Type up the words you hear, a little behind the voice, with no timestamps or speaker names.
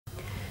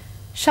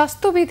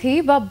স্বাস্থ্যবিধি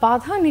বা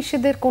বাধা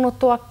নিষেধের কোনো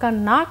তোয়াক্কা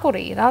না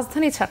করেই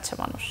রাজধানী ছাড়ছে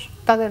মানুষ।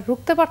 তাদের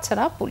রুখতে পারছে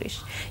না পুলিশ।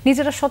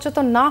 নিজেরা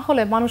সচেতন না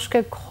হলে মানুষকে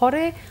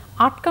ঘরে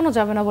আটকানো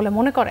যাবে না বলে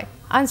মনে করে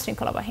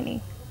আইনশৃঙ্খলা বাহিনী।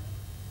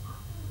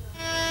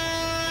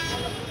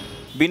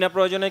 বিনা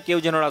প্রয়োজনে কেউ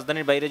যেন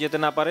রাজধানীর বাইরে যেতে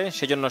না পারে,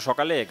 সেজন্য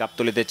সকালে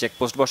গাবতলীতে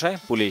চেকপোস্ট বসায়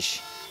পুলিশ।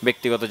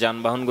 ব্যক্তিগত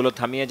যানবাহনগুলো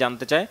থামিয়ে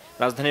জানতে চায়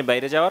রাজধানীর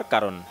বাইরে যাওয়ার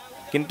কারণ,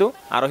 কিন্তু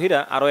আরোহীরা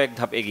আরও এক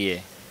ধাপ এগিয়ে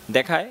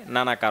দেখায়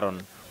নানা কারণ।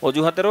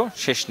 অজুহাতেরও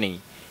শেষ নেই।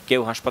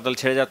 কেউ হাসপাতাল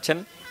ছেড়ে যাচ্ছেন,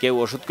 কেউ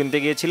ওষুধ কিনতে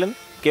গিয়েছিলেন,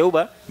 কেউ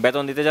বা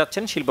বেতন দিতে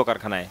যাচ্ছেন শিল্প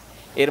কারখানায়।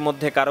 এর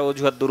মধ্যে কারো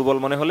অজুহাত দুর্বল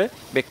মনে হলে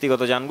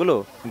ব্যক্তিগত যানগুলো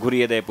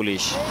ঘুরিয়ে দেয়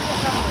পুলিশ।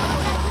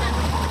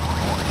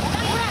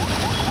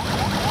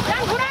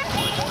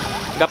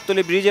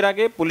 গাবতলী ব্রিজের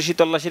আগে পুলিশি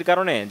তল্লাশির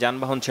কারণে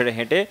যানবাহন ছেড়ে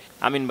হেঁটে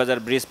আমিনবাজার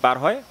ব্রিজ পার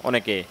হয়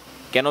অনেকে।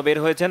 কেন বের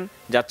হয়েছেন,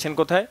 যাচ্ছেন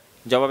কোথায়,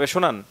 জবাবে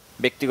শোনান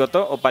ব্যক্তিগত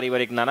ও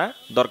পারিবারিক নানা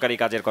দরকারি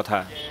কাজের কথা।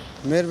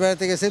 মেয়ের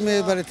বাড়িতে গেছে,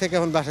 মেয়ের বাড়ি থেকে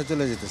এখন বাসায়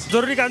চলে যেতেছে।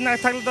 জরুরি কাজ না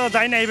থাকলে তো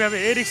যাই না, এইভাবে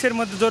এই রিক্সের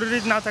মধ্যে জরুরি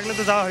না থাকলে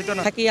তো যাওয়া হইতো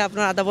না। থাকি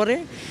আপনার আদাবরে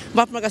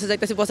বা আপনার কাছে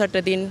যাইতেছি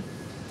 65টা দিন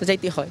তো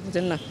যাইতে হয়,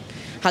 বুঝলেন না,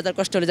 হাজার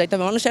কষ্ট হলে যাইতে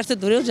হবে। মানুষ আসতে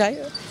দূরেও যায়,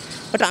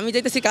 বাট আমি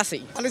যাইতেছি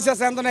কাছেই। আলিস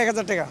আছে তো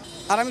 1000 টাকা,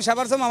 আর আমি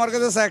সাবার সময় আমার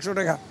কাছে 100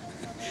 টাকা।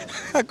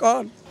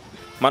 কোন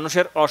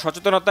মানুষের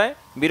অসচেতনতায়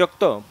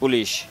বিরক্ত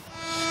পুলিশ।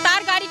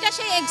 তার গাড়িটা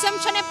সে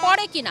এক্সামশনে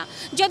পড়ে কিনা,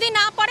 যদি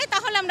না পড়ে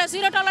তাহলে আমরা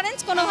জিরো টলারেন্স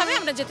কোনোভাবে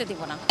আমরা যেতে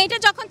দিব না। এটা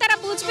যখন তারা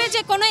বুঝবে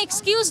যে কোনো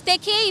এক্সকিউজ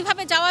দেখিয়ে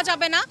এইভাবে যাওয়া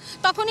যাবে না,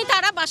 তখনই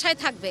তারা বাসায়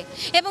থাকবে,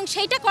 এবং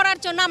সেইটা করার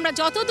জন্য আমরা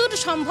যতদূর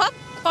সম্ভব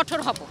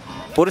কঠোর হব।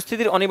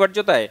 পরিস্থিতির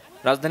অনিবার্যতায়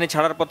রাজধানী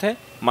ছাড়ার পথে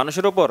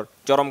মানুষের ওপর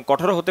চরম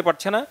কঠোর হতে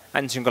পারছে না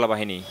আইনশৃঙ্খলা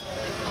বাহিনী।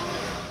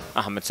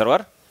 আহমেদ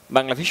সরওয়ার,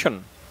 বাংলাভিশন,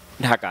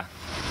 ঢাকা।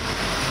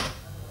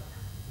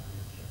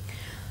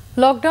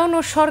 লকডাউন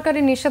ও সরকারি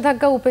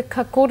নিষেধাজ্ঞা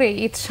উপেক্ষা করে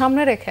ঈদ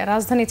সামনে রেখে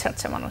রাজধানী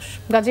ছাড়ছে মানুষ।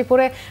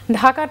 গাজীপুরে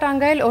ঢাকা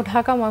টাঙ্গাইল ও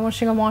ঢাকা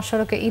ময়মনসিংহ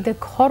মহাসড়কে ঈদে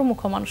ঘরমুখ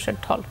মানুষের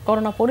ঢল।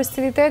 করোনা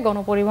পরিস্থিতিতে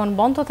গণপরিবহন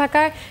বন্ধ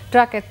থাকায়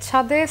ট্রাকের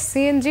ছাদে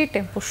সিএনজি,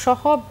 টেম্পো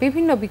সহ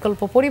বিভিন্ন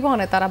বিকল্প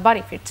পরিবহনে তারা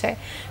বাড়ি ফিরছে।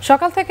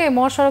 সকাল থেকে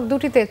মহাসড়ক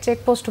দুটিতে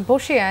চেকপোস্ট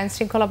বসিয়ে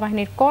আইনশৃঙ্খলা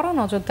বাহিনীর কড়া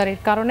নজরদারির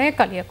কারণে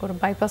কালিয়াকৈর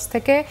বাইপাস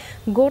থেকে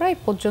গোড়াই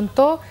পর্যন্ত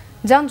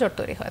যানজট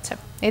তৈরি হয়েছে।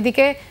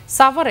 এদিকে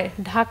সাভারে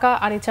ঢাকা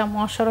আরিচা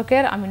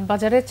মহাসড়কের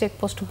আমিনবাজারে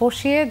চেকপোস্ট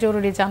বসিয়ে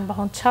জরুরি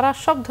যানবাহন ছাড়া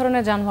সব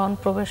ধরনের যানবাহন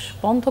প্রবেশ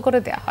বন্ধ করে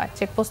দেওয়া হয়।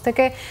 চেকপোস্ট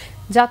থেকে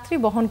যাত্রী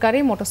বহনকারী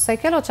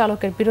মোটরসাইকেল ও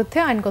চালকের বিরুদ্ধে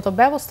আইনগত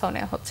ব্যবস্থাও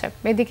নেওয়া হচ্ছে।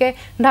 এদিকে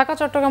ঢাকা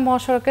চট্টগ্রাম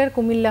মহাসড়কের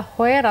কুমিল্লা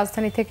হয়ে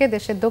রাজধানী থেকে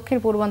দেশের দক্ষিণ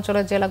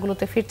পূর্বাঞ্চলের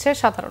জেলাগুলোতে ফিরছে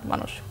সাধারণ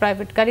মানুষ।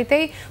 প্রাইভেট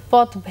গাড়িতেই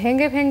পথ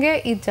ভেঙে ভেঙে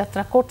ঈদ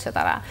যাত্রা করছে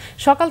তারা।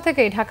 সকাল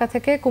থেকেই ঢাকা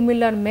থেকে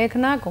কুমিল্লার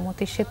মেঘনা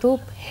গোমতী সেতু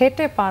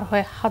হেঁটে পার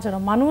হয়ে হাজারো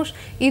মানুষ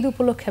ঈদ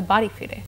উপলক্ষে বাড়ি ফিরে।